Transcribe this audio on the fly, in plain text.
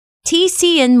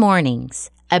TCN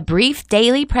Mornings, a brief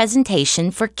daily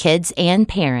presentation for kids and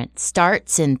parents,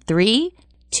 starts in 3,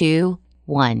 2,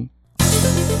 1. The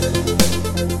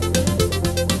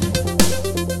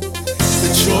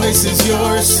choice is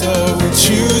yours, so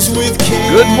choose with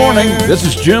care. Good morning, this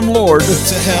is Jim Lord.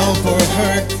 To help or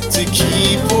hurt, to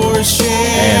keep or share.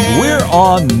 And we're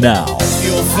on now.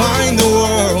 You'll find the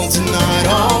world's not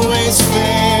always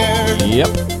fair. Yep.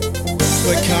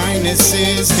 But kindness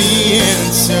is the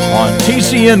answer. On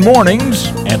TCN Mornings,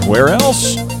 and where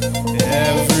else?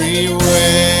 Everywhere.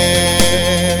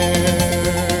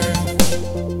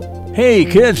 Hey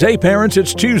kids, hey parents,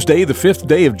 it's Tuesday, the 5th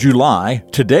day of July.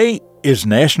 Today is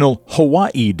National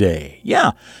Hawaii Day.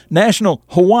 Yeah, National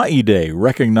Hawaii Day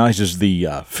recognizes the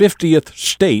 50th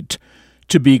state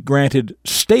to be granted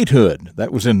statehood.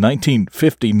 That was in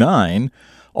 1959.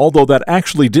 Although that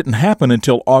actually didn't happen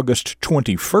until August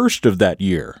 21st of that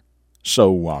year.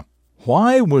 So,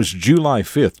 why was July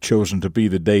 5th chosen to be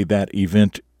the day that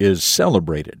event is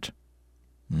celebrated?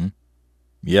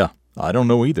 Yeah, I don't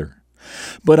know either.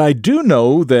 But I do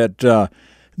know that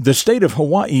the state of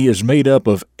Hawaii is made up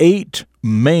of 8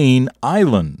 main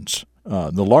islands,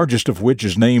 the largest of which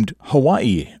is named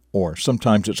Hawaii, or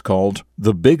sometimes it's called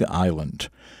the Big Island.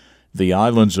 The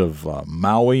islands of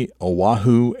Maui,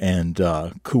 Oahu, and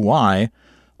Kauai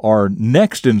are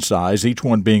next in size, each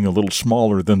one being a little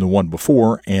smaller than the one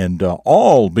before, and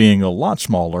all being a lot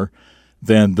smaller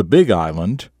than the Big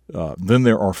Island. Then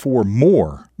there are 4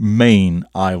 more main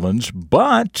islands,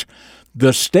 but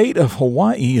the state of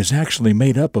Hawaii is actually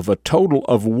made up of a total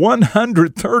of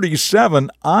 137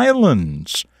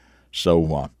 islands.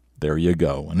 So there you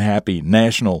go, and happy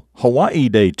National Hawaii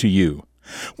Day to you.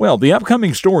 Well, the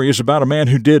upcoming story is about a man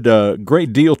who did a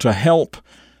great deal to help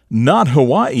not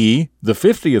Hawaii, the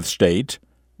 50th state,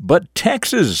 but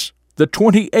Texas, the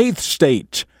 28th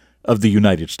state of the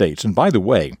United States. And by the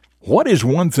way, what is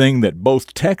one thing that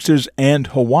both Texas and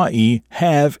Hawaii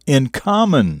have in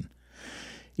common?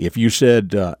 If you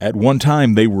said at one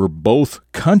time they were both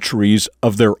countries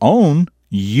of their own,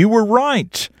 you were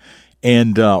right.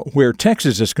 And where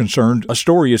Texas is concerned, a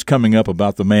story is coming up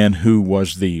about the man who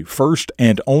was the first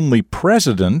and only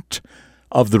president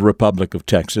of the Republic of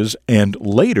Texas, and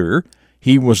later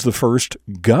he was the first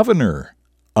governor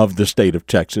of the state of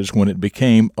Texas when it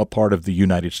became a part of the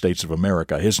United States of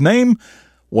America. His name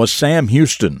was Sam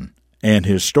Houston, and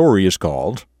his story is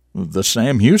called The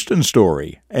Sam Houston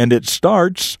Story, and it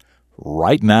starts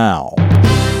right now.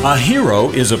 A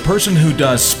hero is a person who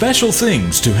does special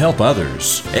things to help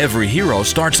others. Every hero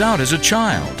starts out as a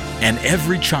child, and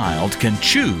every child can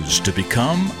choose to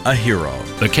become a hero.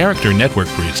 The Character Network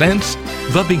presents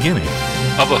The Beginning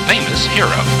of a Famous Hero.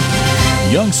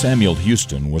 Young Samuel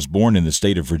Houston was born in the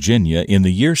state of Virginia in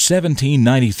the year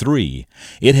 1793.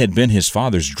 It had been his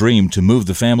father's dream to move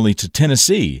the family to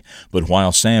Tennessee, but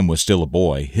while Sam was still a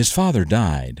boy, his father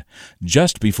died.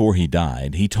 Just before he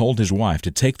died, he told his wife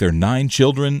to take their 9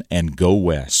 children and go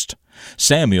west.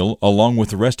 Samuel, along with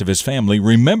the rest of his family,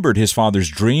 remembered his father's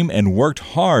dream and worked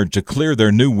hard to clear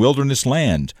their new wilderness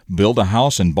land, build a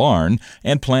house and barn,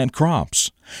 and plant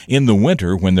crops. In the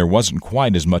winter, when there wasn't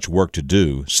quite as much work to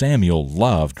do, Samuel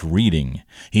loved reading.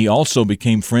 He also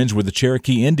became friends with the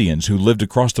Cherokee Indians who lived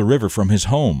across the river from his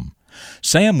home.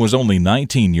 Sam was only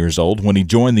 19 years old when he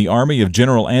joined the army of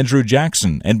General Andrew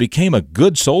Jackson and became a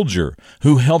good soldier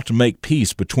who helped make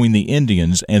peace between the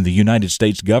Indians and the United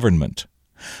States government.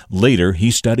 Later,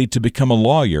 he studied to become a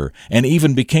lawyer and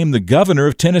even became the governor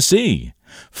of Tennessee.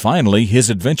 Finally,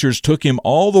 his adventures took him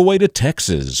all the way to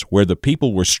Texas, where the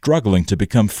people were struggling to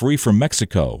become free from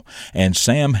Mexico, and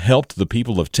Sam helped the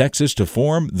people of Texas to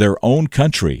form their own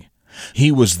country.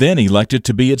 He was then elected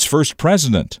to be its first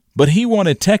president, but he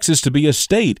wanted Texas to be a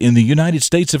state in the United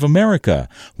States of America,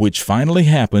 which finally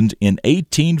happened in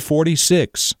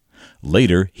 1846.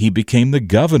 Later, he became the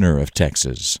governor of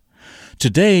Texas.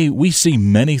 Today, we see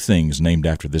many things named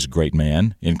after this great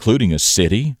man, including a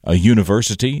city, a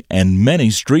university, and many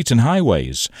streets and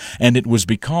highways. And it was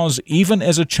because even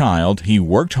as a child, he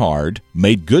worked hard,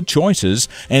 made good choices,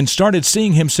 and started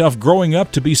seeing himself growing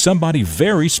up to be somebody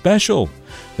very special.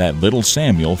 That little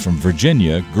Samuel from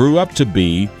Virginia grew up to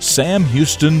be Sam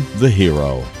Houston, the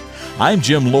hero. I'm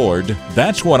Jim Lord.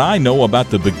 That's what I know about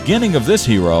the beginning of this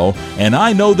hero, and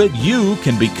I know that you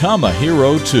can become a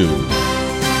hero too.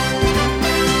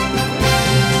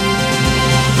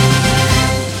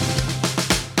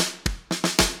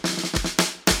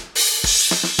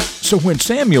 So when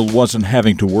Samuel wasn't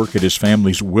having to work at his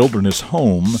family's wilderness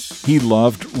home, he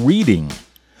loved reading.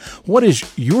 What is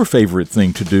your favorite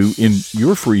thing to do in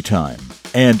your free time?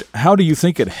 And how do you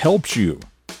think it helps you?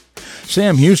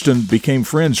 Sam Houston became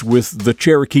friends with the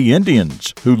Cherokee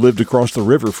Indians who lived across the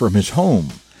river from his home,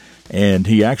 and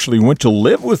he actually went to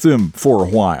live with them for a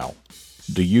while.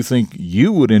 Do you think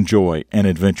you would enjoy an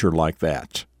adventure like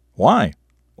that? Why?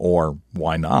 Or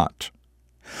why not?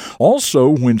 Also,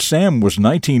 when Sam was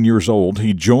 19 years old,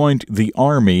 he joined the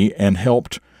Army and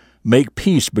helped make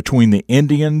peace between the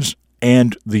Indians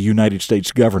and the United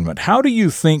States government. How do you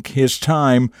think his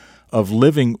time of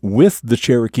living with the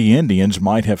Cherokee Indians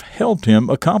might have helped him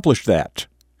accomplish that?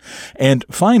 And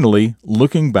finally,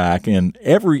 looking back in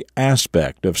every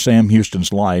aspect of Sam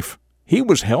Houston's life, he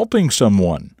was helping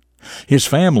someone. His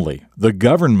family, the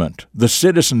government, the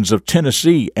citizens of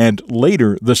Tennessee, and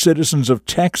later the citizens of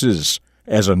Texas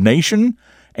as a nation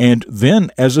and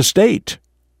then as a state.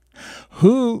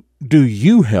 Who do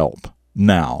you help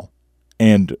now?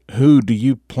 And who do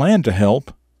you plan to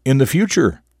help in the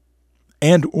future?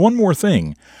 And one more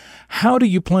thing, how do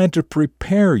you plan to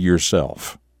prepare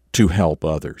yourself to help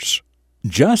others?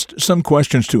 Just some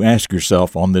questions to ask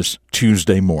yourself on this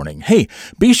Tuesday morning. Hey,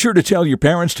 be sure to tell your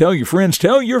parents, tell your friends,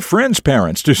 tell your friends'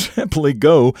 parents to simply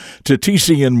go to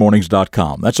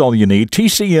tcnmornings.com. That's all you need,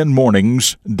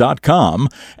 tcnmornings.com,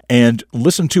 and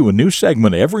listen to a new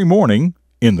segment every morning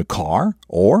in the car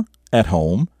or at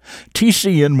home,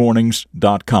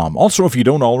 tcnmornings.com. Also, if you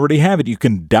don't already have it, you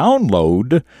can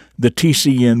download the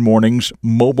TCN Mornings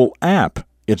mobile app.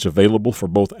 It's available for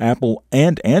both Apple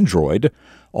and Android.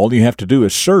 All you have to do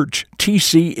is search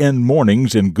TCN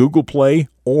Mornings in Google Play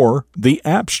or the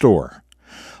App Store.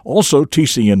 Also,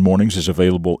 TCN Mornings is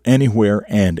available anywhere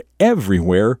and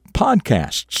everywhere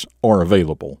podcasts are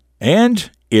available.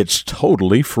 And it's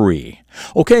totally free.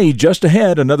 Okay, just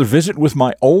ahead, another visit with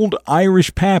my old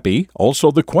Irish pappy, also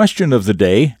the question of the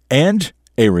day, and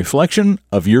a reflection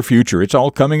of your future. It's all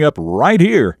coming up right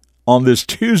here on this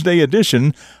Tuesday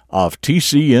edition of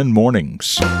TCN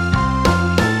Mornings.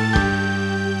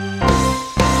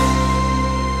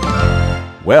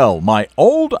 Well, my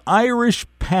old Irish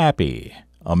pappy,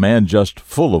 a man just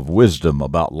full of wisdom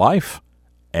about life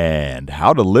and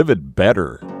how to live it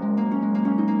better.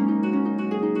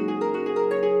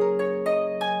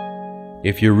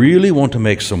 If you really want to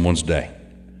make someone's day,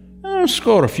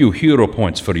 score a few hero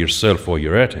points for yourself while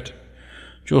you're at it.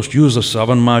 Just use the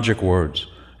 7 magic words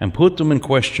and put them in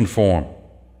question form.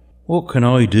 What can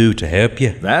I do to help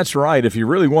you? That's right. If you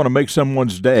really want to make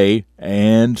someone's day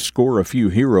and score a few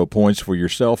hero points for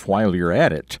yourself while you're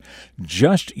at it,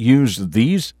 just use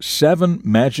these 7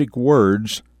 magic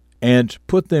words and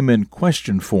put them in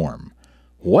question form.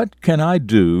 What can I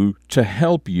do to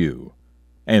help you?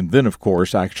 And then, of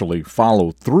course, actually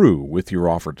follow through with your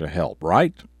offer to help,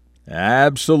 right?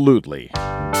 Absolutely.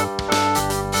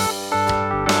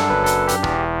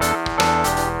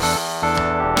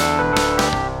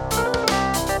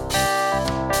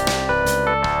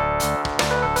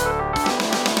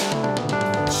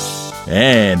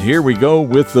 And here we go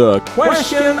with the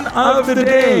question of the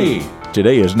day.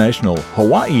 Today is National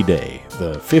Hawaii Day,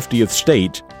 the 50th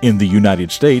state in the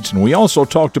United States. And we also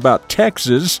talked about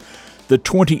Texas, the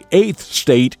 28th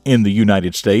state in the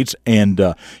United States.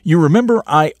 And you remember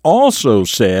I also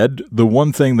said the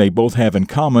one thing they both have in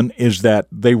common is that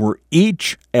they were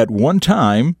each at one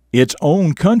time its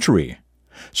own country.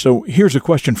 So here's a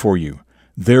question for you.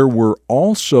 There were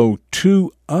also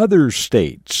 2 other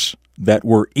states that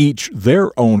were each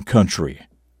their own country.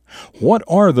 What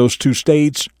are those 2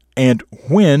 states, and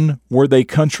when were they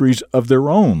countries of their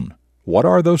own? What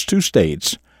are those 2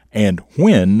 states, and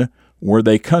when were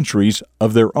they countries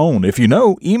of their own? If you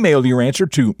know, email your answer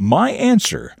to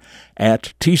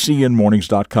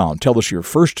myanswer@tcnmornings.com. Tell us your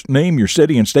first name, your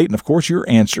city and state, and of course your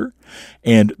answer.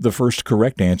 And the first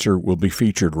correct answer will be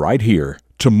featured right here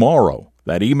tomorrow.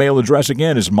 That email address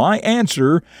again is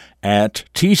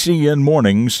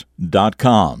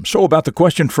myanswer@tcnmornings.com. So about the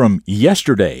question from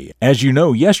yesterday. As you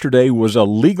know, yesterday was a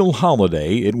legal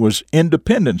holiday. It was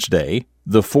Independence Day,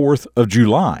 the 4th of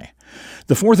July.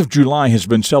 The 4th of July has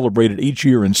been celebrated each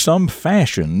year in some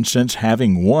fashion since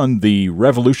having won the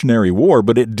Revolutionary War,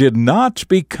 but it did not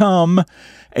become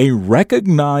a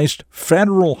recognized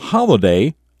federal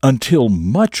holiday until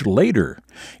much later.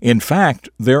 In fact,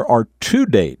 there are 2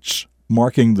 dates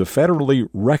marking the federally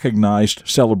recognized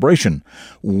celebration.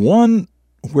 One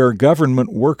where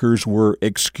government workers were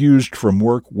excused from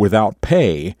work without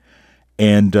pay,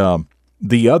 and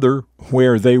the other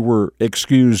where they were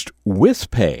excused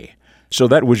with pay. So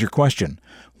that was your question.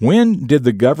 When did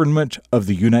the government of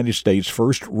the United States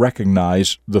first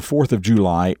recognize the 4th of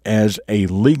July as a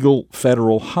legal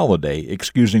federal holiday,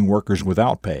 excusing workers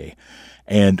without pay?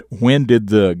 And when did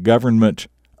the government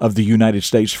of the United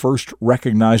States first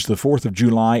recognized the 4th of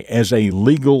July as a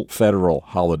legal federal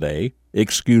holiday,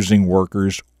 excusing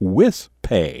workers with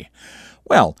pay?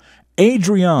 Well,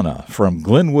 Adriana from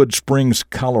Glenwood Springs,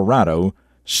 Colorado,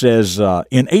 says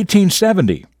in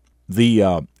 1870,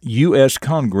 the U.S.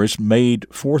 Congress made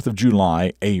 4th of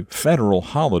July a federal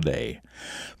holiday.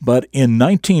 But in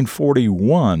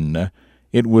 1941,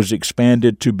 it was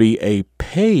expanded to be a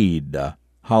paid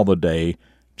holiday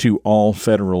to all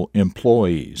federal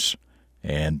employees.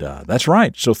 And that's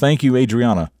right. So thank you,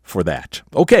 Adriana, for that.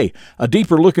 Okay, a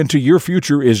deeper look into your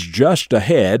future is just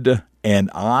ahead, and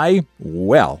I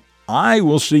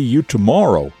will see you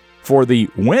tomorrow for the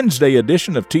Wednesday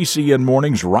edition of TCN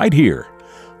Mornings right here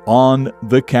on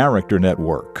the Character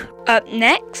Network. Up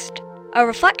next, a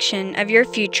reflection of your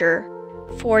future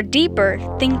for deeper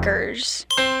thinkers.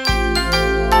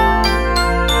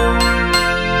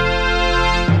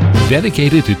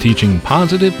 Dedicated to teaching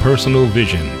positive personal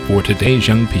vision for today's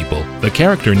young people, the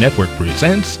Character Network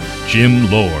presents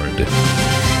Jim Lord.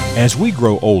 As we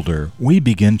grow older, we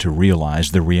begin to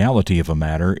realize the reality of a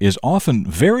matter is often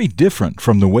very different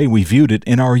from the way we viewed it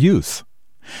in our youth.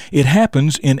 It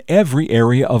happens in every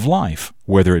area of life,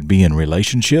 whether it be in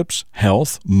relationships,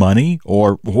 health, money,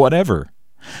 or whatever.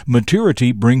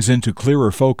 Maturity brings into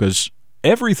clearer focus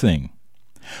everything.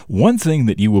 One thing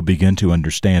that you will begin to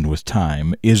understand with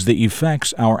time is the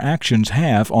effects our actions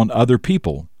have on other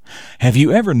people. Have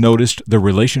you ever noticed the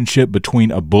relationship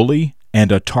between a bully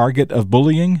and a target of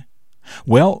bullying?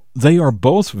 Well, they are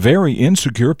both very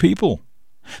insecure people.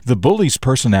 The bully's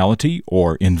personality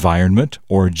or environment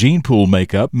or gene pool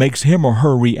makeup makes him or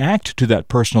her react to that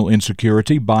personal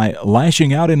insecurity by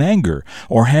lashing out in anger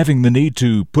or having the need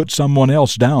to put someone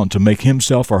else down to make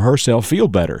himself or herself feel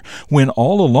better, when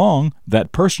all along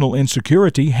that personal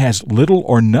insecurity has little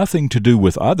or nothing to do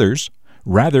with others.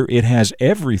 Rather, it has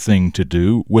everything to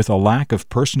do with a lack of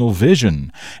personal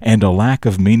vision and a lack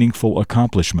of meaningful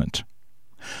accomplishment.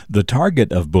 The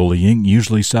target of bullying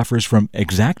usually suffers from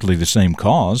exactly the same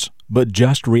cause, but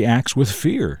just reacts with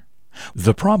fear.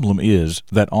 The problem is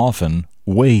that often,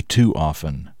 way too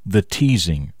often, the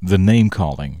teasing, the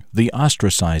name-calling, the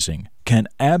ostracizing can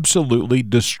absolutely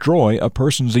destroy a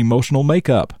person's emotional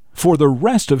makeup for the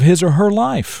rest of his or her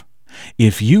life.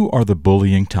 If you are the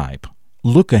bullying type,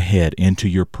 look ahead into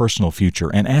your personal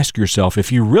future and ask yourself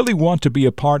if you really want to be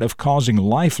a part of causing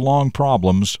lifelong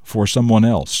problems for someone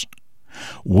else.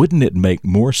 Wouldn't it make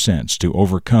more sense to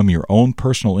overcome your own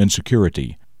personal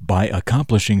insecurity by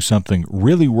accomplishing something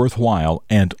really worthwhile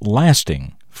and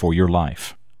lasting for your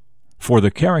life? For the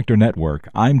Character Network,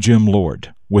 I'm Jim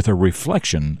Lord, with a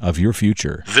reflection of your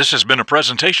future. This has been a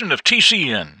presentation of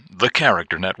TCN, the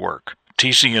Character Network,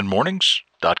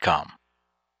 tcnmornings.com.